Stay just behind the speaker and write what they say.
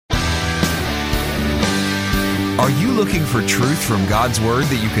Are you looking for truth from God's Word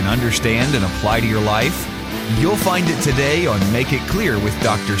that you can understand and apply to your life? You'll find it today on Make It Clear with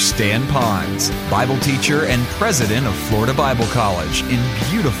Dr. Stan Ponz, Bible teacher and president of Florida Bible College in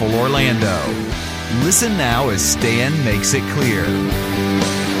beautiful Orlando. Listen now as Stan makes it clear.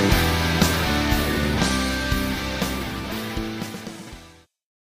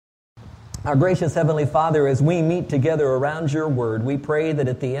 Our gracious Heavenly Father, as we meet together around your Word, we pray that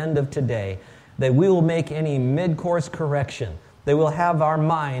at the end of today, that we will make any mid-course correction, that we'll have our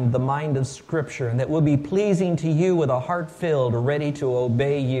mind, the mind of Scripture, and that we'll be pleasing to you with a heart filled, ready to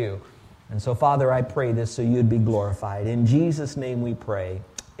obey you. And so, Father, I pray this so you'd be glorified. In Jesus' name we pray,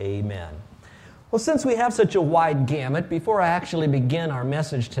 amen. Well, since we have such a wide gamut, before I actually begin our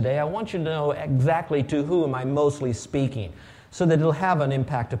message today, I want you to know exactly to whom I'm mostly speaking, so that it'll have an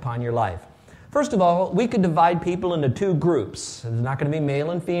impact upon your life. First of all, we could divide people into two groups. There's not going to be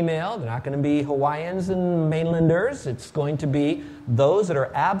male and female. They're not going to be Hawaiians and mainlanders. It's going to be those that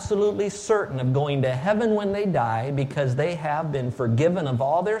are absolutely certain of going to heaven when they die because they have been forgiven of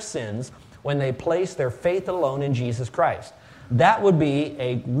all their sins when they place their faith alone in Jesus Christ. That would be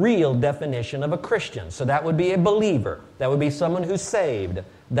a real definition of a Christian. So that would be a believer. That would be someone who's saved.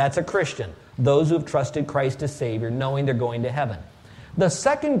 That's a Christian. Those who have trusted Christ as Savior, knowing they're going to heaven. The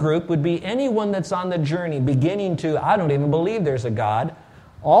second group would be anyone that's on the journey beginning to, I don't even believe there's a God,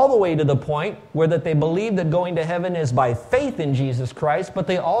 all the way to the point where that they believe that going to heaven is by faith in Jesus Christ, but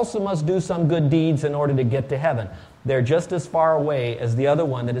they also must do some good deeds in order to get to heaven. They're just as far away as the other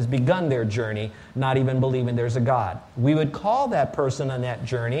one that has begun their journey, not even believing there's a God. We would call that person on that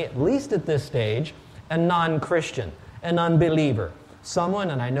journey, at least at this stage, a non-Christian, an unbeliever.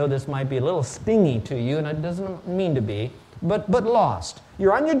 Someone, and I know this might be a little stingy to you, and it doesn't mean to be, but lost.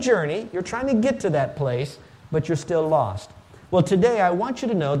 You're on your journey, you're trying to get to that place, but you're still lost. Well, today I want you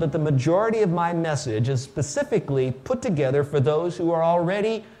to know that the majority of my message is specifically put together for those who are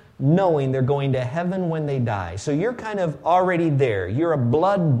already knowing they're going to heaven when they die. So you're kind of already there. You're a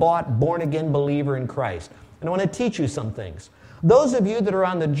blood-bought, born-again believer in Christ. And I want to teach you some things. Those of you that are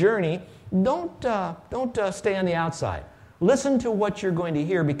on the journey, don't stay on the outside. Listen to what you're going to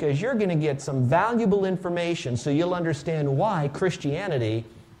hear because you're going to get some valuable information so you'll understand why Christianity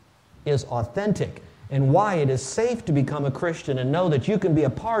is authentic and why it is safe to become a Christian and know that you can be a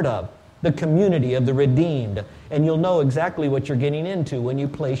part of the community of the redeemed. And you'll know exactly what you're getting into when you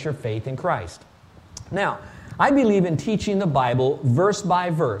place your faith in Christ. Now, I believe in teaching the Bible verse by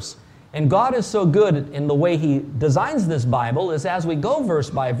verse. And God is so good in the way He designs this Bible is as we go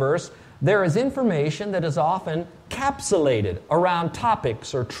verse by verse, there is information that is often capsulated around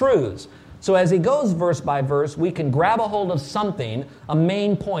topics or truths. So as He goes verse by verse, we can grab a hold of something, a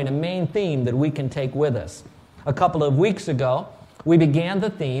main point, a main theme that we can take with us. A couple of weeks ago, we began the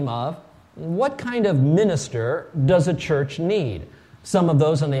theme of what kind of minister does a church need? Some of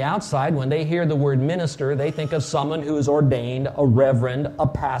those on the outside, when they hear the word minister, they think of someone who is ordained, a reverend, a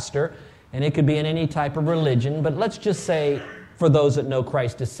pastor, and it could be in any type of religion, but let's just say for those that know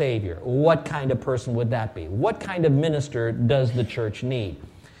Christ as Savior. What kind of person would that be? What kind of minister does the church need?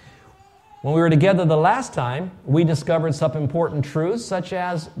 When we were together the last time, we discovered some important truths, such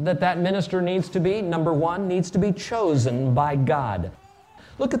as that minister needs to be, number one, needs to be chosen by God.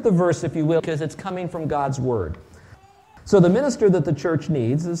 Look at the verse, if you will, because it's coming from God's Word. So the minister that the church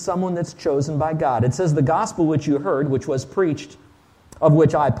needs is someone that's chosen by God. It says, the gospel which you heard, which was preached, of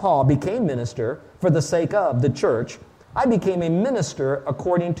which I, Paul, became minister for the sake of the church, I became a minister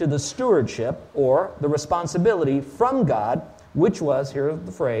according to the stewardship or the responsibility from God, which was, here's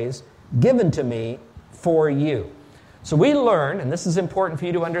the phrase, given to me for you. So we learn, and this is important for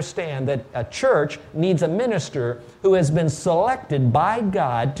you to understand, that a church needs a minister who has been selected by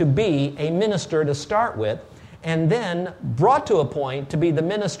God to be a minister to start with, and then brought to a point to be the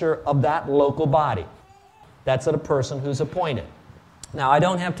minister of that local body. That's a person who's appointed. Now, I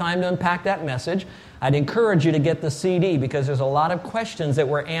don't have time to unpack that message. I'd encourage you to get the CD because there's a lot of questions that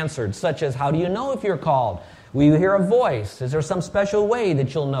were answered, such as, how do you know if you're called? Will you hear a voice? Is there some special way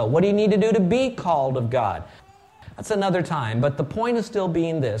that you'll know? What do you need to do to be called of God? That's another time, but the point is still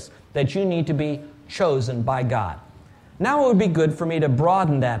being this, that you need to be chosen by God. Now it would be good for me to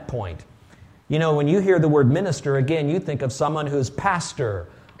broaden that point. You know, when you hear the word minister, again, you think of someone who's pastor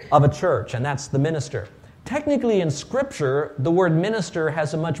of a church, and that's the minister. Technically in Scripture, the word minister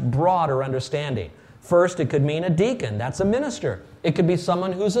has a much broader understanding. First, it could mean a deacon. That's a minister. It could be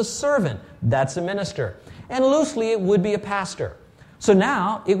someone who's a servant. That's a minister. And loosely, it would be a pastor. So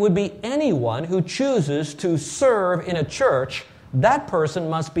now, it would be anyone who chooses to serve in a church. That person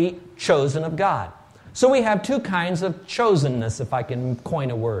must be chosen of God. So we have two kinds of chosenness, if I can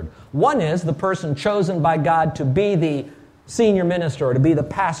coin a word. One is the person chosen by God to be the senior minister, or to be the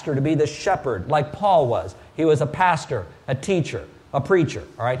pastor, to be the shepherd, like Paul was. He was a pastor, a teacher, a preacher.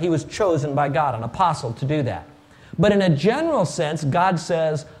 All right, he was chosen by God, an apostle, to do that. But in a general sense, God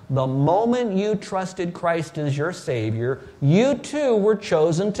says, the moment you trusted Christ as your Savior, you too were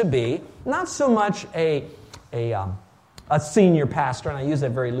chosen to be not so much a senior pastor, and I use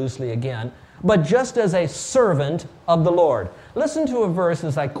that very loosely again, but just as a servant of the Lord. Listen to a verse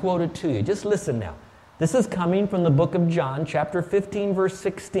as I quote it to you. Just listen now. This is coming from the book of John, chapter 15, verse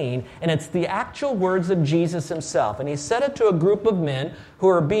 16, and it's the actual words of Jesus himself. And he said it to a group of men who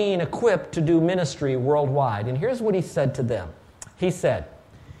are being equipped to do ministry worldwide. And here's what he said to them. He said,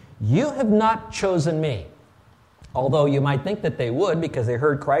 "You have not chosen me." Although you might think that they would because they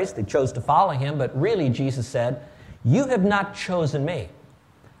heard Christ, they chose to follow him, but really Jesus said, "You have not chosen me,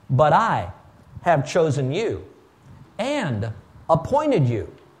 but I have chosen you and appointed you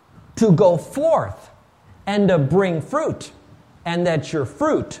to go forth and to bring fruit, and that your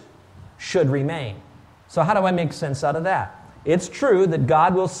fruit should remain." So how do I make sense out of that? It's true that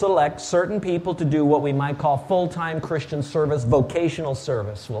God will select certain people to do what we might call full-time Christian service, vocational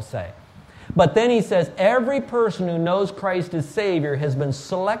service, we'll say. But then he says every person who knows Christ as Savior has been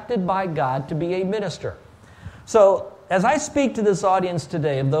selected by God to be a minister. So as I speak to this audience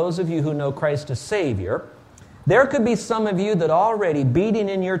today, of those of you who know Christ as Savior, there could be some of you that already beating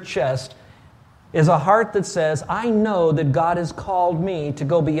in your chest is a heart that says, I know that God has called me to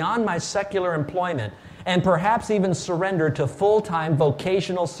go beyond my secular employment and perhaps even surrender to full-time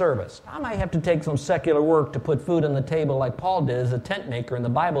vocational service. I might have to take some secular work to put food on the table like Paul did as a tent maker in the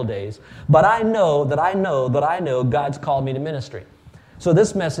Bible days, but I know God's called me to ministry. So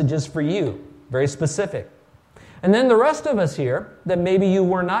this message is for you, very specific. And then the rest of us here, that maybe you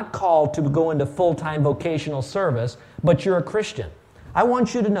were not called to go into full-time vocational service, but you're a Christian. I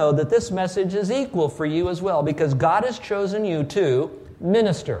want you to know that this message is equal for you as well, because God has chosen you to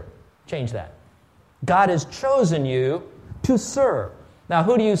minister. Change that. God has chosen you to serve. Now,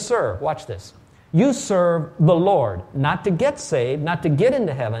 who do you serve? Watch this. You serve the Lord, not to get saved, not to get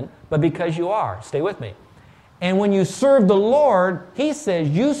into heaven, but because you are. Stay with me. And when you serve the Lord, he says,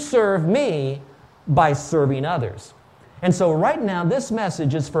 you serve me by serving others. And so right now, this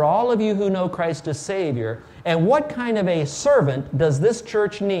message is for all of you who know Christ as Savior. And what kind of a servant does this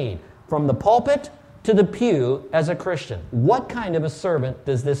church need? From the pulpit to the pew as a Christian. What kind of a servant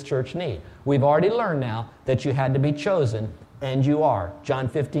does this church need? We've already learned now that you had to be chosen, and you are. John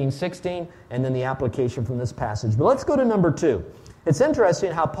 15, 16, and then the application from this passage. But let's go to number 2. It's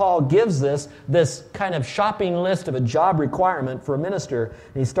interesting how Paul gives this kind of shopping list of a job requirement for a minister.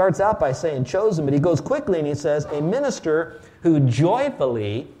 And he starts out by saying chosen, but he goes quickly and he says, a minister who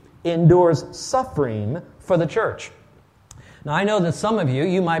joyfully endures suffering for the church. Now, I know that some of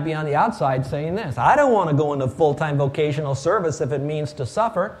you might be on the outside saying this. I don't want to go into full-time vocational service if it means to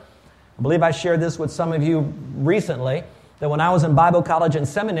suffer. I believe I shared this with some of you recently, that when I was in Bible college and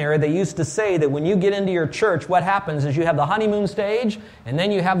seminary, they used to say that when you get into your church, what happens is you have the honeymoon stage, and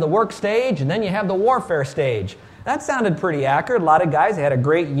then you have the work stage, and then you have the warfare stage. That sounded pretty accurate. A lot of guys, they had a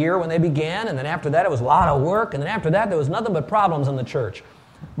great year when they began, and then after that it was a lot of work, and then after that there was nothing but problems in the church.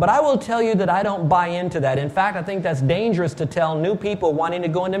 But I will tell you that I don't buy into that. In fact, I think that's dangerous to tell new people wanting to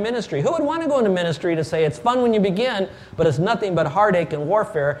go into ministry. Who would want to go into ministry to say it's fun when you begin, but it's nothing but heartache and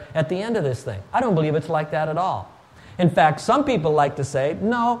warfare at the end of this thing? I don't believe it's like that at all. In fact, some people like to say,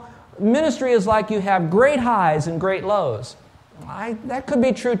 no, ministry is like you have great highs and great lows. That could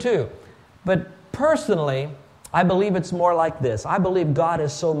be true too. But personally, I believe it's more like this. I believe God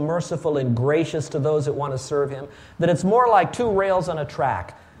is so merciful and gracious to those that want to serve Him that it's more like two rails on a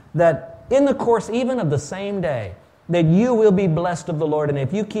track, that in the course even of the same day, that you will be blessed of the Lord. And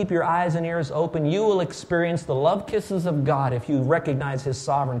if you keep your eyes and ears open, you will experience the love kisses of God if you recognize His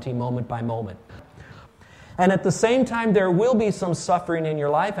sovereignty moment by moment. And at the same time, there will be some suffering in your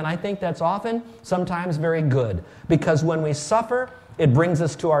life, and I think that's often, sometimes very good. Because when we suffer, it brings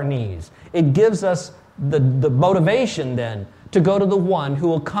us to our knees. It gives us the motivation then to go to the one who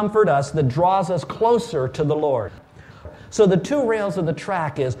will comfort us, that draws us closer to the Lord. So the two rails of the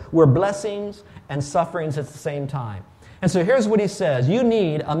track is we're blessings and sufferings at the same time. And so here's what he says. You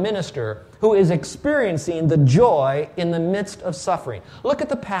need a minister who is experiencing the joy in the midst of suffering. Look at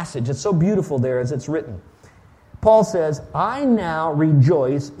the passage. It's so beautiful there as it's written. Paul says, I now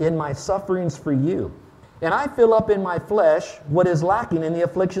rejoice in my sufferings for you, and I fill up in my flesh what is lacking in the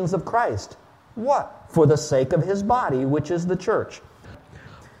afflictions of Christ. What? For the sake of His body, which is the church.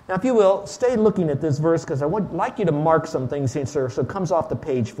 Now, if you will, stay looking at this verse, because I would like you to mark some things here, so it comes off the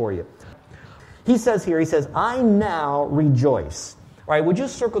page for you. He says here, he says, I now rejoice. All right, would you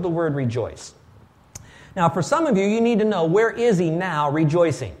circle the word rejoice? Now, for some of you, you need to know, where is he now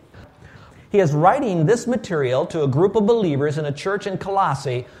rejoicing? He is writing this material to a group of believers in a church in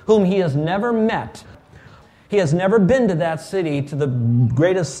Colossae whom he has never met. He has never been to that city to the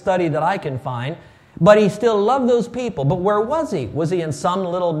greatest study that I can find, but he still loved those people. But where was he? Was he in some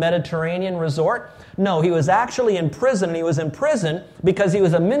little Mediterranean resort? No, he was actually in prison, and he was in prison because he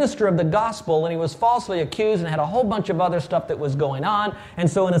was a minister of the gospel, and he was falsely accused and had a whole bunch of other stuff that was going on. And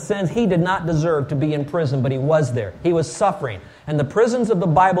so in a sense, he did not deserve to be in prison, but he was there. He was suffering. And the prisons of the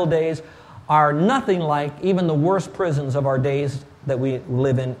Bible days are nothing like even the worst prisons of our days that we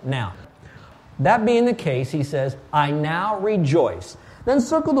live in now. That being the case, he says, I now rejoice. Then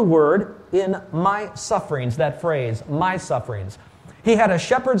circle the word in my sufferings, that phrase, my sufferings. He had a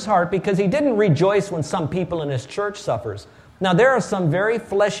shepherd's heart because he didn't rejoice when some people in his church suffers. Now, there are some very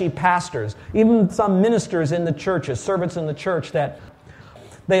fleshy pastors, even some ministers in the churches, servants in the church, that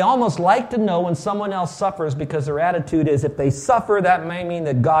they almost like to know when someone else suffers because their attitude is if they suffer, that may mean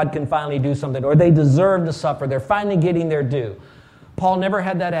that God can finally do something, or they deserve to suffer. They're finally getting their due. Paul never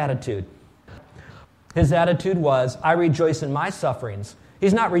had that attitude. His attitude was, I rejoice in my sufferings.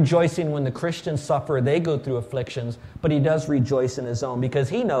 He's not rejoicing when the Christians suffer, they go through afflictions, but he does rejoice in his own because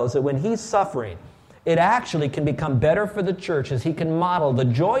he knows that when he's suffering, it actually can become better for the church as he can model the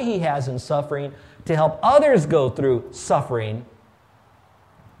joy he has in suffering to help others go through suffering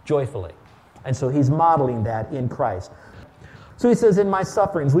joyfully. And so he's modeling that in Christ. So he says, in my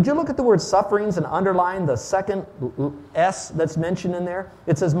sufferings. Would you look at the word sufferings and underline the second S that's mentioned in there?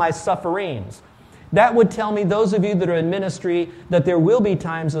 It says, my sufferings. That would tell me, those of you that are in ministry, that there will be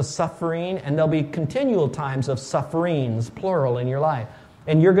times of suffering and there'll be continual times of sufferings, plural, in your life.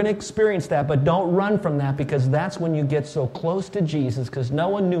 And you're going to experience that, but don't run from that because that's when you get so close to Jesus because no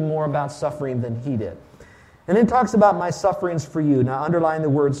one knew more about suffering than he did. And then talks about my sufferings for you. Now underline the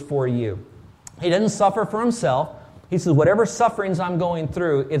words for you. He didn't suffer for himself. He says, whatever sufferings I'm going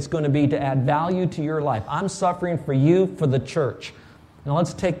through, it's going to be to add value to your life. I'm suffering for you, for the church. Now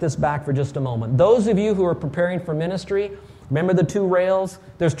let's take this back for just a moment. Those of you who are preparing for ministry, remember the 2 rails?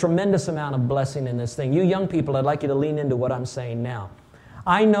 There's tremendous amount of blessing in this thing. You young people, I'd like you to lean into what I'm saying now.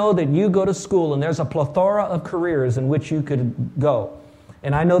 I know that you go to school and there's a plethora of careers in which you could go.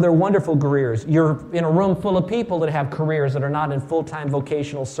 And I know they're wonderful careers. You're in a room full of people that have careers that are not in full-time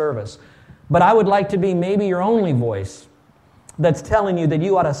vocational service. But I would like to be maybe your only voice that's telling you that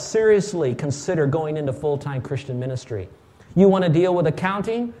you ought to seriously consider going into full-time Christian ministry. You want to deal with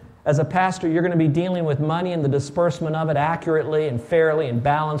accounting? As a pastor, you're going to be dealing with money and the disbursement of it accurately and fairly and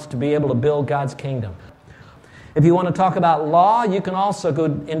balanced to be able to build God's kingdom. If you want to talk about law, you can also go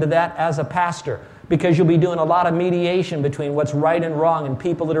into that as a pastor because you'll be doing a lot of mediation between what's right and wrong and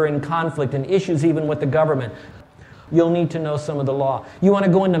people that are in conflict and issues even with the government. You'll need to know some of the law. You want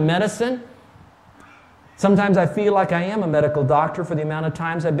to go into medicine? Sometimes I feel like I am a medical doctor for the amount of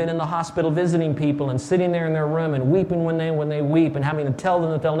times I've been in the hospital visiting people and sitting there in their room and weeping when they weep and having to tell them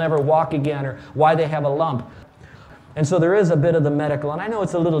that they'll never walk again or why they have a lump. And so there is a bit of the medical, and I know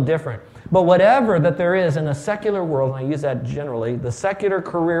it's a little different. But whatever that there is in the secular world, and I use that generally, the secular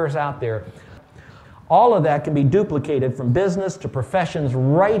careers out there, all of that can be duplicated from business to professions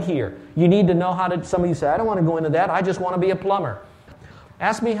right here. You need to know how to, some of you say, I don't want to go into that, I just want to be a plumber.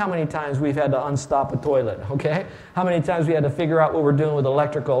 Ask me how many times we've had to unstop a toilet, okay? How many times we had to figure out what we're doing with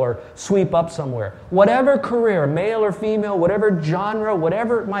electrical or sweep up somewhere. Whatever career, male or female, whatever genre,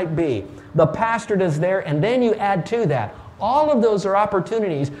 whatever it might be, the pastor is there, and then you add to that. All of those are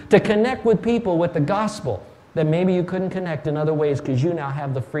opportunities to connect with people with the gospel that maybe you couldn't connect in other ways because you now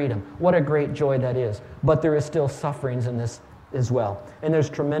have the freedom. What a great joy that is. But there is still sufferings in this as well. And there's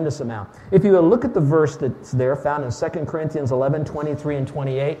tremendous amount. If you look at the verse that's there found in 2 Corinthians 11, 23 and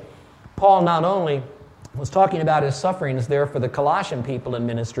 28, Paul not only was talking about his sufferings there for the Colossian people in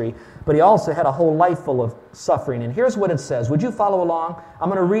ministry, but he also had a whole life full of suffering. And here's what it says. Would you follow along? I'm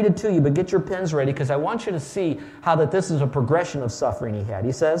going to read it to you, but get your pens ready because I want you to see how that this is a progression of suffering he had.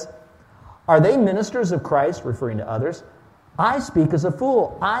 He says, are they ministers of Christ, referring to others? I speak as a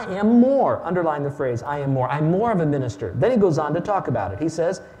fool. I am more. Underline the phrase, I am more. I'm more of a minister. Then he goes on to talk about it. He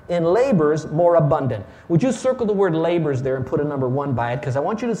says, in labors more abundant. Would you circle the word labors there and put a number 1 by it? Because I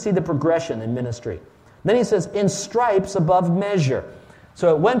want you to see the progression in ministry. Then he says, in stripes above measure.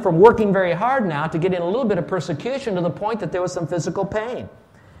 So it went from working very hard now to getting a little bit of persecution to the point that there was some physical pain.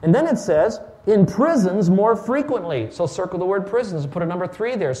 And then it says, in prisons more frequently. So circle the word prisons and put a number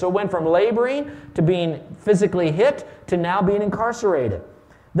 3 there. So it went from laboring to being physically hit to now being incarcerated.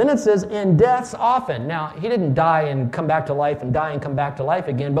 Then it says, in deaths often. Now, he didn't die and come back to life and die and come back to life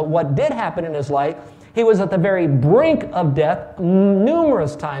again, but what did happen in his life, he was at the very brink of death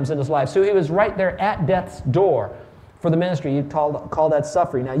numerous times in his life. So he was right there at death's door for the ministry. You call that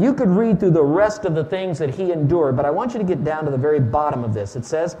suffering. Now, you could read through the rest of the things that he endured, but I want you to get down to the very bottom of this. It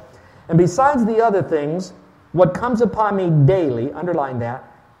says, and besides the other things, what comes upon me daily, underline that,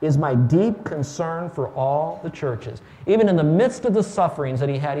 is my deep concern for all the churches. Even in the midst of the sufferings that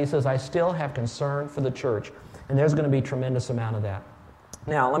he had, he says, I still have concern for the church. And there's going to be a tremendous amount of that.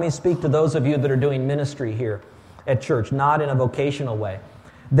 Now, let me speak to those of you that are doing ministry here at church, not in a vocational way.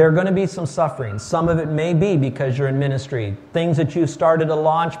 There are going to be some suffering. Some of it may be because you're in ministry. Things that you started to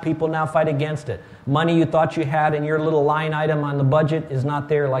launch, people now fight against it. Money you thought you had in your little line item on the budget is not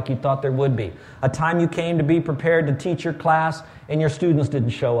there like you thought there would be. A time you came to be prepared to teach your class and your students didn't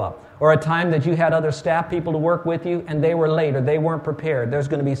show up. Or a time that you had other staff people to work with you and they were late or they weren't prepared. There's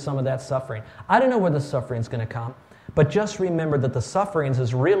going to be some of that suffering. I don't know where the suffering is going to come, but just remember that the sufferings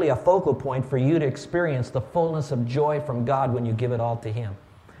is really a focal point for you to experience the fullness of joy from God when you give it all to Him.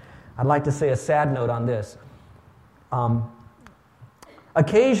 I'd like to say a sad note on this.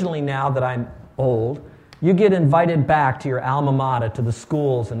 Occasionally now that I'm old, you get invited back to your alma mater, to the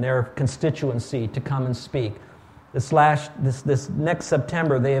schools and their constituency to come and speak. This next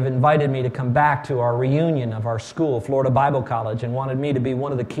September, they have invited me to come back to our reunion of our school, Florida Bible College, and wanted me to be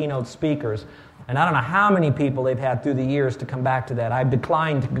one of the keynote speakers. And I don't know how many people they've had through the years to come back to that. I've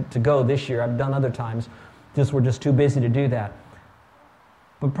declined to go this year. I've done other times. We're just too busy to do that.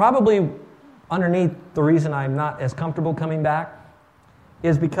 But probably underneath the reason I'm not as comfortable coming back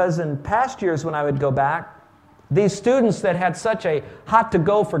is because in past years when I would go back, these students that had such a hot to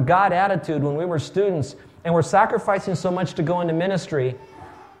go for God attitude when we were students and were sacrificing so much to go into ministry,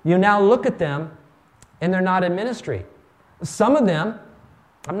 you now look at them and they're not in ministry. Some of them,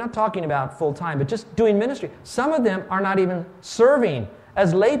 I'm not talking about full-time, but just doing ministry, some of them are not even serving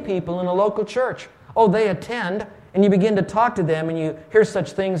as lay people in a local church. Oh, they attend, and you begin to talk to them and you hear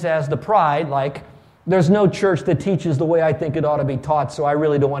such things as the pride, like, there's no church that teaches the way I think it ought to be taught, so I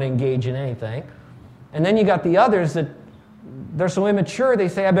really don't want to engage in anything. And then you got the others that they're so immature, they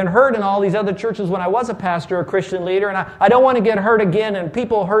say, I've been hurt in all these other churches when I was a pastor or a Christian leader, and I don't want to get hurt again, and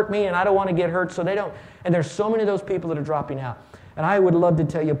people hurt me, and I don't want to get hurt, so they don't. And there's so many of those people that are dropping out. And I would love to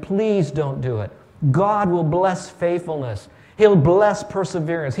tell you, please don't do it. God will bless faithfulness. He'll bless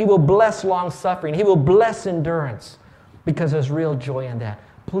perseverance. He will bless long-suffering. He will bless endurance because there's real joy in that.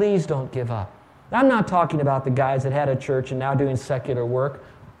 Please don't give up. I'm not talking about the guys that had a church and now doing secular work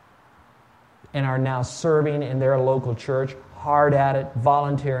and are now serving in their local church, hard at it,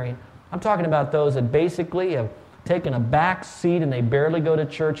 volunteering. I'm talking about those that basically have taken a back seat and they barely go to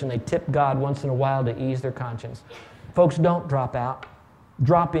church and they tip God once in a while to ease their conscience. Folks, don't drop out.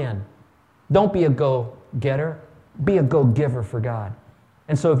 Drop in. Don't be a go-getter. Be a go-giver for God.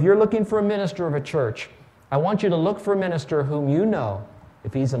 And so if you're looking for a minister of a church, I want you to look for a minister whom you know,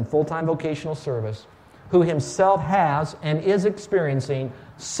 if he's in full-time vocational service, who himself has and is experiencing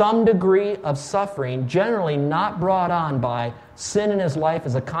some degree of suffering, generally not brought on by sin in his life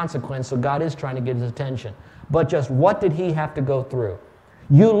as a consequence, so God is trying to get his attention. But just what did he have to go through?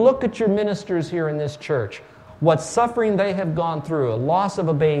 You look at your ministers here in this church, what suffering they have gone through, a loss of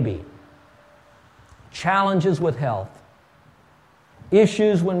a baby, challenges with health,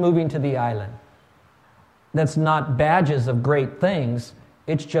 issues when moving to the island. That's not badges of great things.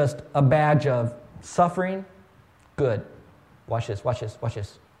 It's just a badge of suffering. Good. Watch this, watch this, watch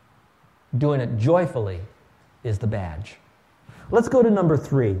this. Doing it joyfully is the badge. Let's go to number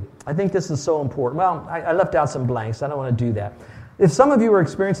 3. I think this is so important. Well, I left out some blanks. I don't want to do that. If some of you are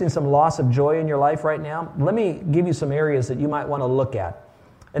experiencing some loss of joy in your life right now, let me give you some areas that you might want to look at.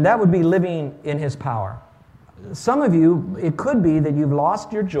 And that would be living in His power. Some of you, it could be that you've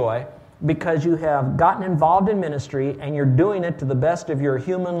lost your joy because you have gotten involved in ministry and you're doing it to the best of your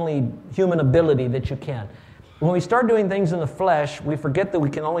human ability that you can. When we start doing things in the flesh, we forget that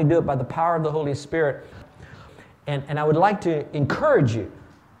we can only do it by the power of the Holy Spirit. And I would like to encourage you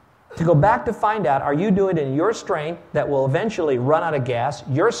to go back to find out, are you doing it in your strength that will eventually run out of gas,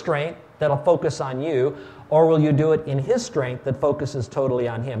 your strength that'll focus on you, or will you do it in His strength that focuses totally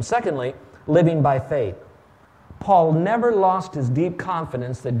on Him? Secondly, living by faith. Paul never lost his deep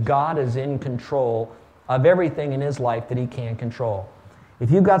confidence that God is in control of everything in his life that he can control.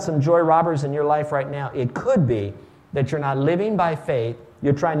 If you've got some joy robbers in your life right now, it could be that you're not living by faith.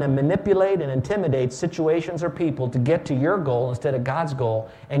 You're trying to manipulate and intimidate situations or people to get to your goal instead of God's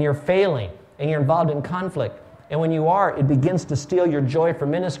goal, and you're failing, and you're involved in conflict. And when you are, it begins to steal your joy for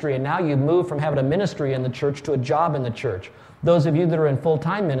ministry, and now you move from having a ministry in the church to a job in the church. Those of you that are in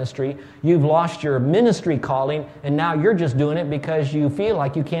full-time ministry, you've lost your ministry calling, and now you're just doing it because you feel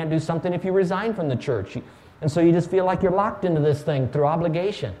like you can't do something if you resign from the church. And so you just feel like you're locked into this thing through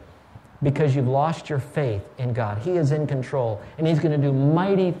obligation because you've lost your faith in God. He is in control, and He's going to do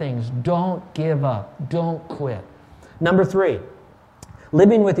mighty things. Don't give up. Don't quit. Number 3,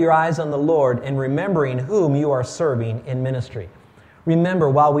 living with your eyes on the Lord and remembering whom you are serving in ministry. Remember,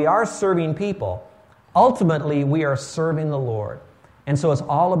 while we are serving people, ultimately we are serving the Lord. And so it's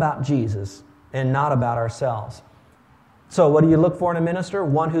all about Jesus and not about ourselves. So what do you look for in a minister?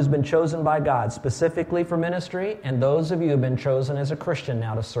 One who's been chosen by God specifically for ministry, and those of you who have been chosen as a Christian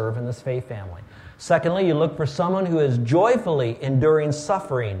now to serve in this faith family. Secondly, you look for someone who is joyfully enduring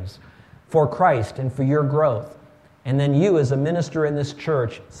sufferings for Christ and for your growth. And then you as a minister in this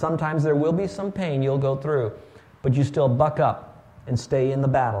church, sometimes there will be some pain you'll go through, but you still buck up and stay in the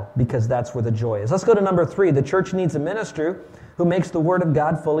battle because that's where the joy is. Let's go to number 3. The church needs a minister who makes the Word of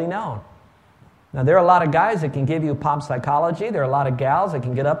God fully known. Now, there are a lot of guys that can give you pop psychology. There are a lot of gals that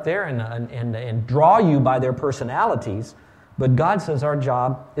can get up there and draw you by their personalities. But God says our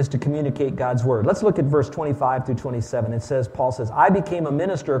job is to communicate God's Word. Let's look at verse 25 through 27. It says, Paul says, I became a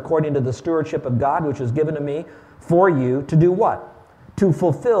minister according to the stewardship of God, which was given to me for you to do what? To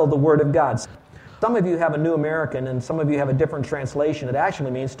fulfill the Word of God. Some of you have a New American, and some of you have a different translation. It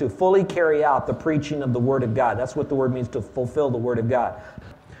actually means to fully carry out the preaching of the Word of God. That's what the word means, to fulfill the Word of God.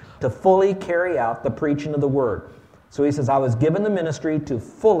 To fully carry out the preaching of the Word. So he says, I was given the ministry to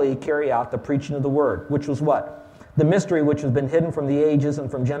fully carry out the preaching of the Word, which was what? The mystery which has been hidden from the ages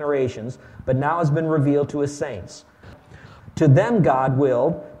and from generations, but now has been revealed to His saints. To them God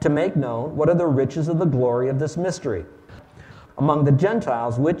willed to make known what are the riches of the glory of this mystery among the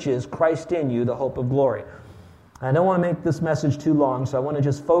Gentiles, which is Christ in you, the hope of glory. I don't want to make this message too long, so I want to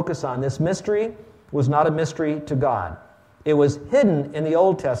just focus on this. Mystery was not a mystery to God. It was hidden in the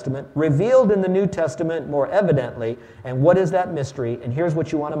Old Testament, revealed in the New Testament more evidently. And what is that mystery? And here's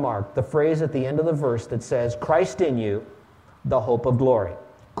what you want to mark. The phrase at the end of the verse that says, Christ in you, the hope of glory.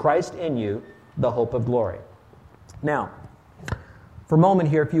 Christ in you, the hope of glory. Now, for a moment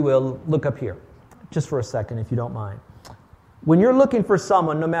here, if you will, look up here. Just for a second, if you don't mind. When you're looking for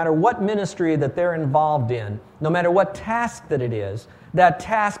someone, no matter what ministry that they're involved in, no matter what task that it is, that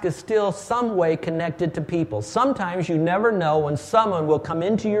task is still some way connected to people. Sometimes you never know when someone will come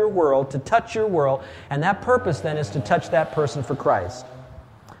into your world to touch your world, and that purpose then is to touch that person for Christ.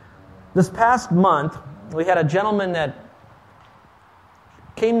 This past month, we had a gentleman that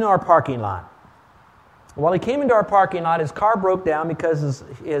came to our parking lot. While he came into our parking lot, his car broke down because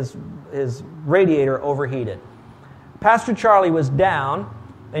his radiator overheated. Pastor Charlie was down,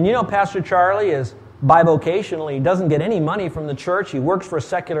 and you know Pastor Charlie is bivocational. He doesn't get any money from the church. He works for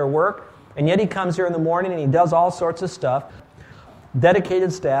secular work, and yet he comes here in the morning and he does all sorts of stuff.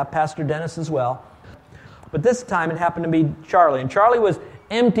 Dedicated staff, Pastor Dennis as well. But this time it happened to be Charlie, and Charlie was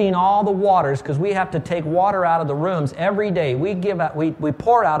emptying all the waters because we have to take water out of the rooms every day. We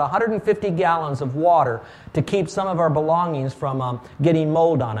pour out 150 gallons of water to keep some of our belongings from getting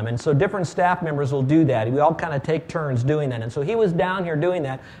mold on them. And so different staff members will do that. We all kind of take turns doing that. And so he was down here doing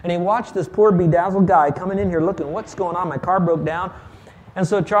that, and he watched this poor bedazzled guy coming in here looking, what's going on? My car broke down. And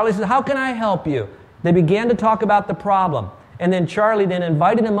so Charlie said, how can I help you? They began to talk about the problem. And then Charlie then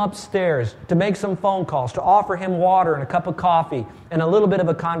invited him upstairs to make some phone calls, to offer him water and a cup of coffee and a little bit of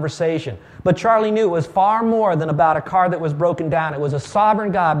a conversation. But Charlie knew it was far more than about a car that was broken down. It was a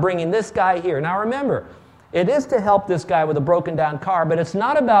sovereign God bringing this guy here. Now remember, it is to help this guy with a broken down car, but it's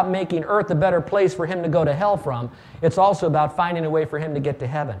not about making earth a better place for him to go to hell from. It's also about finding a way for him to get to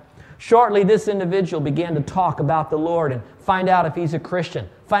heaven. Shortly, this individual began to talk about the Lord and find out if he's a Christian,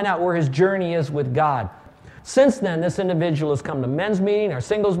 find out where his journey is with God. Since then, this individual has come to men's meeting, our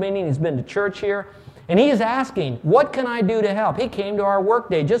singles meeting, he's been to church here, and he is asking, what can I do to help? He came to our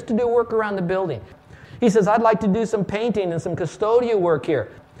work day just to do work around the building. He says, I'd like to do some painting and some custodial work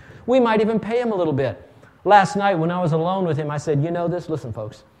here. We might even pay him a little bit. Last night when I was alone with him, I said, you know this? Listen,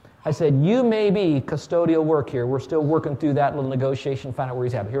 folks. I said, you may be custodial work here. We're still working through that little negotiation, find out where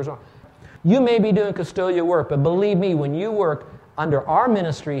he's at. But here's what. You may be doing custodial work, but believe me, when you work under our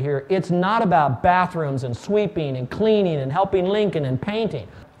ministry here, it's not about bathrooms and sweeping and cleaning and helping Lincoln and painting.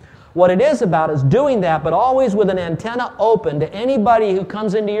 What it is about is doing that, but always with an antenna open to anybody who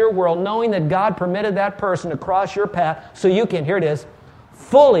comes into your world, knowing that God permitted that person to cross your path so you can, here it is,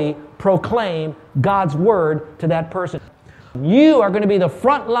 fully proclaim God's word to that person. You are going to be the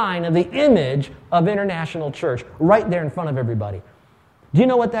front line of the image of International Church, right there in front of everybody. Do you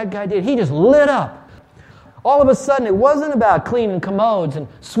know what that guy did? He just lit up. All of a sudden, it wasn't about cleaning commodes and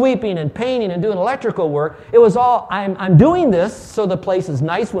sweeping and painting and doing electrical work. It was all, I'm doing this so the place is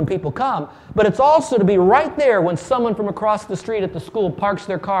nice when people come, but it's also to be right there when someone from across the street at the school parks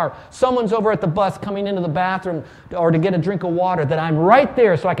their car, someone's over at the bus coming into the bathroom or to get a drink of water, that I'm right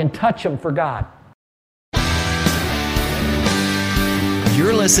there so I can touch them for God.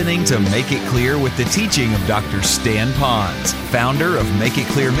 You're listening to Make It Clear with the teaching of Dr. Stan Ponz, founder of Make It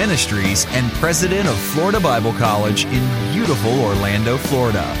Clear Ministries and president of Florida Bible College in beautiful Orlando,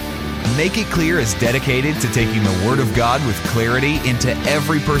 Florida. Make It Clear is dedicated to taking the Word of God with clarity into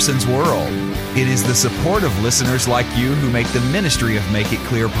every person's world. It is the support of listeners like you who make the ministry of Make It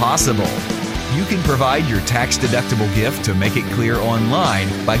Clear possible. You can provide your tax-deductible gift to Make It Clear online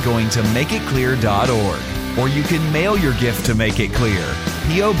by going to makeitclear.org. Or you can mail your gift to Make It Clear,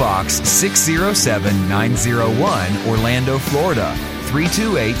 P.O. Box 607901, Orlando, Florida,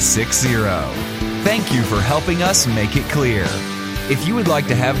 32860. Thank you for helping us make it clear. If you would like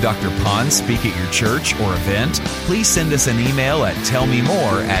to have Dr. Ponz speak at your church or event, please send us an email at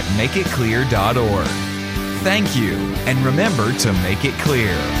tellmemore@makeitclear.org. Thank you, and remember to make it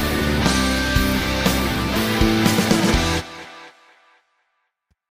clear.